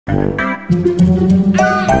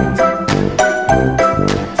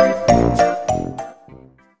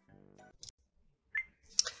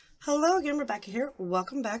Hello again, Rebecca here.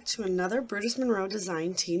 Welcome back to another Brutus Monroe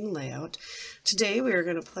design team layout. Today we are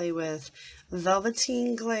going to play with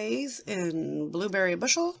velveteen glaze in blueberry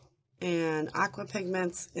bushel and aqua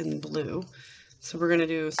pigments in blue. So we're going to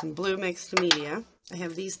do some blue mixed media. I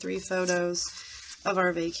have these 3 photos of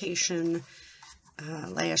our vacation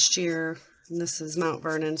last year. And this is Mount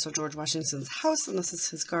Vernon, so George Washington's house, and this is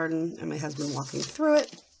his garden and my husband walking through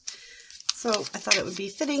it. So I thought it would be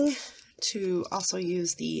fitting to also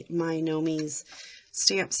use the My Gnomies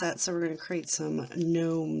stamp set, so we're going to create some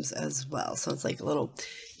gnomes as well. So it's like a little,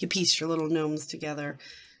 you piece your little gnomes together.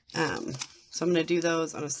 So I'm going to do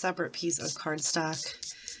those on a separate piece of cardstock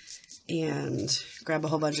and grab a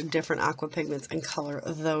whole bunch of different aqua pigments and color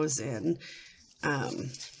those in.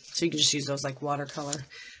 So you can just use those like watercolor.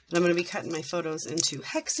 But I'm going to be cutting my photos into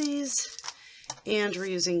hexes, and we're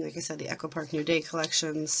using, like I said, the Echo Park New Day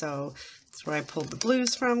collection. So that's where I pulled the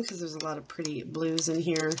blues from, because there's a lot of pretty blues in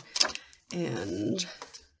here. And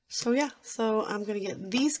so yeah, so I'm going to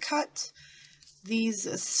get these cut,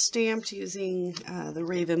 these stamped using the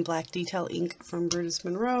Raven Black Detail ink from Brutus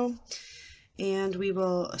Monroe, and we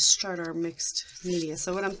will start our mixed media.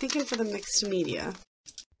 So what I'm thinking for the mixed media,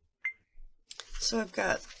 so I've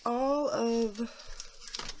got all of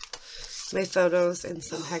my photos and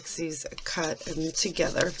some hexes cut and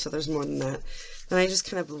together, so there's more than that. And I just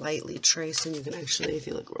kind of lightly trace, and you can actually, if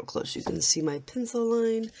you look real close, you can see my pencil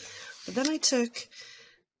line. But then I took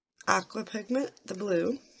aqua pigment, the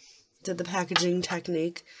blue, did the packaging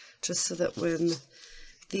technique, just so that when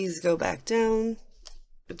these go back down,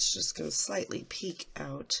 it's just going to slightly peek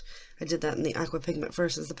out. I did that in the aqua pigment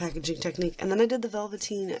versus the packaging technique. And then I did the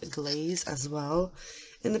velveteen glaze as well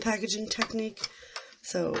in the packaging technique.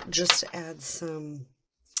 So just to add some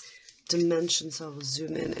dimension, so I'll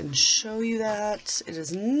zoom in and show you that. It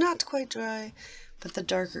is not quite dry, but the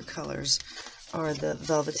darker colors are the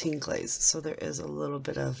velveteen glaze. So there is a little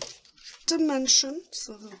bit of dimension,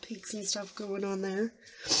 so little peaks and stuff going on there.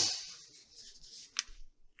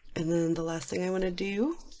 And then the last thing I want to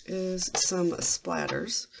do is some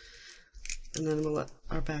splatters. And then we'll let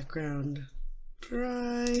our background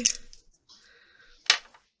dry.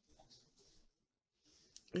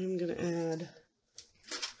 I'm going to add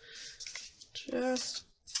just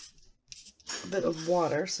a bit of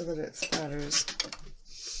water so that it splatters.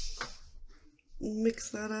 Mix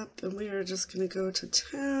that up, and we are just going to go to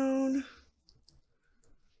town.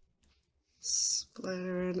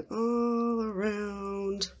 Splattering all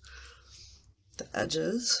around the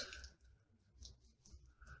edges.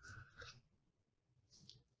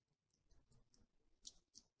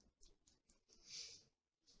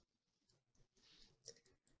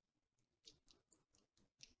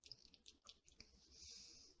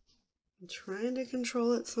 I'm trying to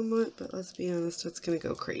control it somewhat, but let's be honest, it's going to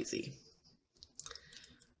go crazy.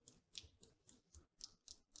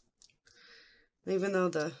 Even though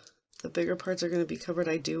the bigger parts are going to be covered,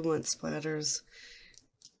 I do want splatters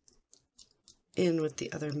in with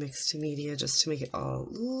the other mixed media just to make it all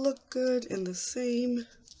look good and the same.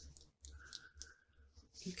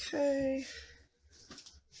 Okay.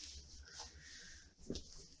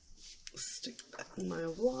 Stick that in my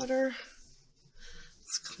water.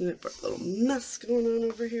 Let's clean up our little mess going on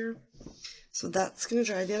over here. So that's going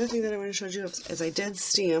to dry. The other thing that I want to show you is I did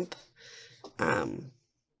stamp.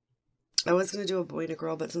 I was going to do a boy and a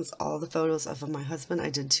girl, but since all the photos of my husband, I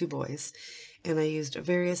did 2 boys. And I used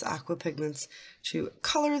various aqua pigments to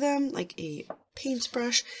color them like a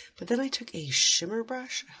paintbrush. But then I took a shimmer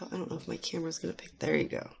brush. I don't know if my camera's going to pick. There you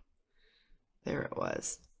go. There it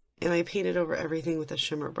was. And I painted over everything with a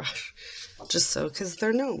shimmer brush. Just so, because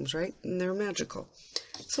they're gnomes, right? And they're magical.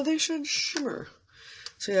 So they should shimmer.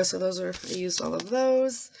 So yeah, so those are, I used all of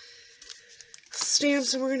those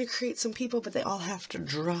stamps, and we're going to create some people, but they all have to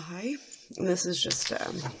dry. And this is just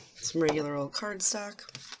some regular old cardstock.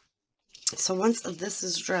 So once this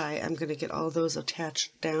is dry, I'm going to get all those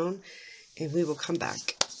attached down, and we will come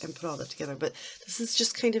back and put all that together. But this is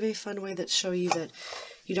just kind of a fun way that show you that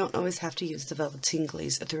you don't always have to use the velveteen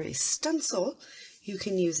glaze through a stencil. You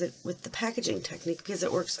can use it with the packaging technique because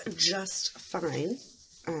it works just fine.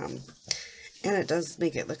 And it does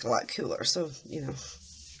make it look a lot cooler. So, you know,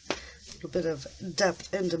 a little bit of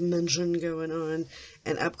depth and dimension going on.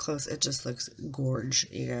 And up close, it just looks gorge,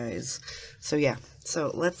 you guys. So yeah,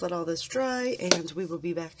 so let's let all this dry, and we will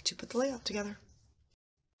be back to put the layout together.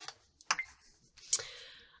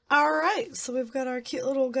 Alright, so we've got our cute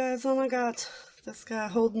little guys on. I got this guy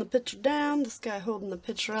holding the picture down, this guy holding the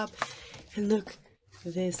picture up, and look,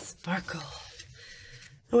 they sparkle.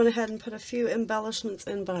 I went ahead and put a few embellishments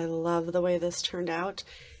in, but I love the way this turned out.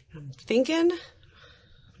 I'm thinking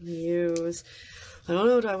use, I don't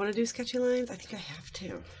know, do I want to do sketchy lines? I think I have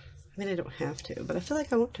to. I mean, I don't have to, but I feel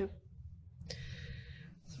like I want to.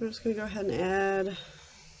 So I'm just going to go ahead and add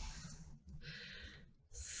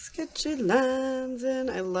sketchy lines in.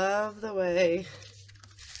 I love the way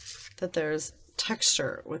that there's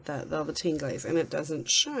texture with that velveteen glaze, and it doesn't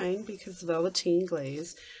shine because velveteen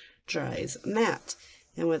glaze dries matte.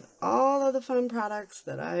 And with all of the fun products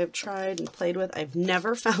that I have tried and played with, I've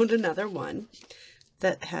never found another one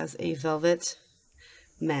that has a velvet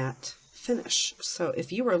matte finish. So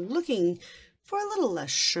if you are looking for a little less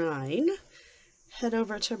shine, head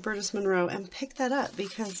over to Brutus Monroe and pick that up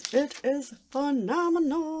because it is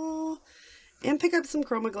phenomenal. And pick up some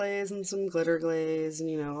chroma glaze and some glitter glaze and,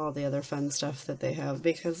 you know, all the other fun stuff that they have,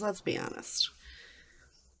 because let's be honest,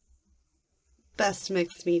 best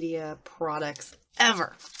mixed media products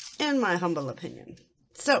ever, in my humble opinion.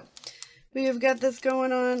 So we have got this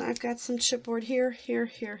going on. I've got some chipboard here, here,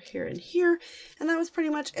 here, here, and here. And that was pretty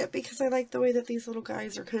much it, because I like the way that these little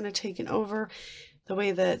guys are kind of taken over. The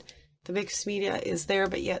way that the mixed media is there,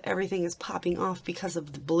 but yet everything is popping off because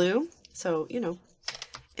of the blue. So, you know,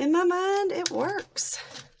 in my mind, it works.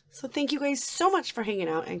 So thank you guys so much for hanging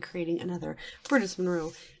out and creating another Brutus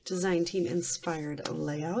Monroe Design Team inspired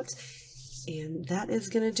layout. And that is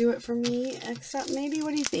going to do it for me, except maybe,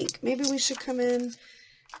 what do you think? Maybe we should come in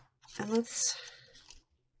and let's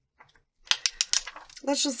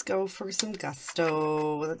just go for some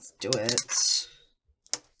gusto. Let's do it.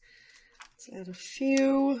 Let's add a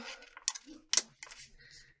few of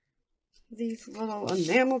these little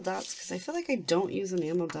enamel dots, because I feel like I don't use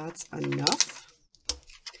enamel dots enough.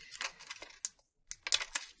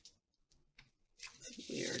 So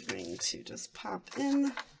we are going to just pop in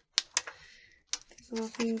these little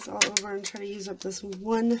things all over and try to use up this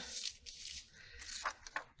one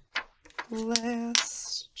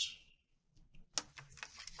last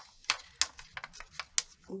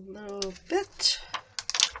little bit.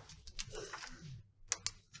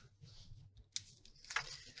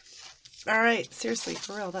 Alright, seriously,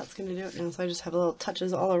 for real, that's going to do it now. So I just have little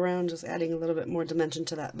touches all around, just adding a little bit more dimension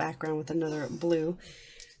to that background with another blue.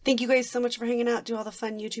 Thank you guys so much for hanging out. Do all the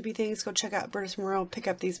fun YouTube-y things. Go check out Brutus Monroe. Pick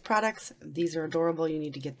up these products. These are adorable. You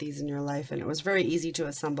need to get these in your life. And it was very easy to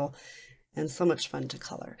assemble and so much fun to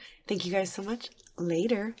color. Thank you guys so much.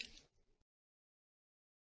 Later.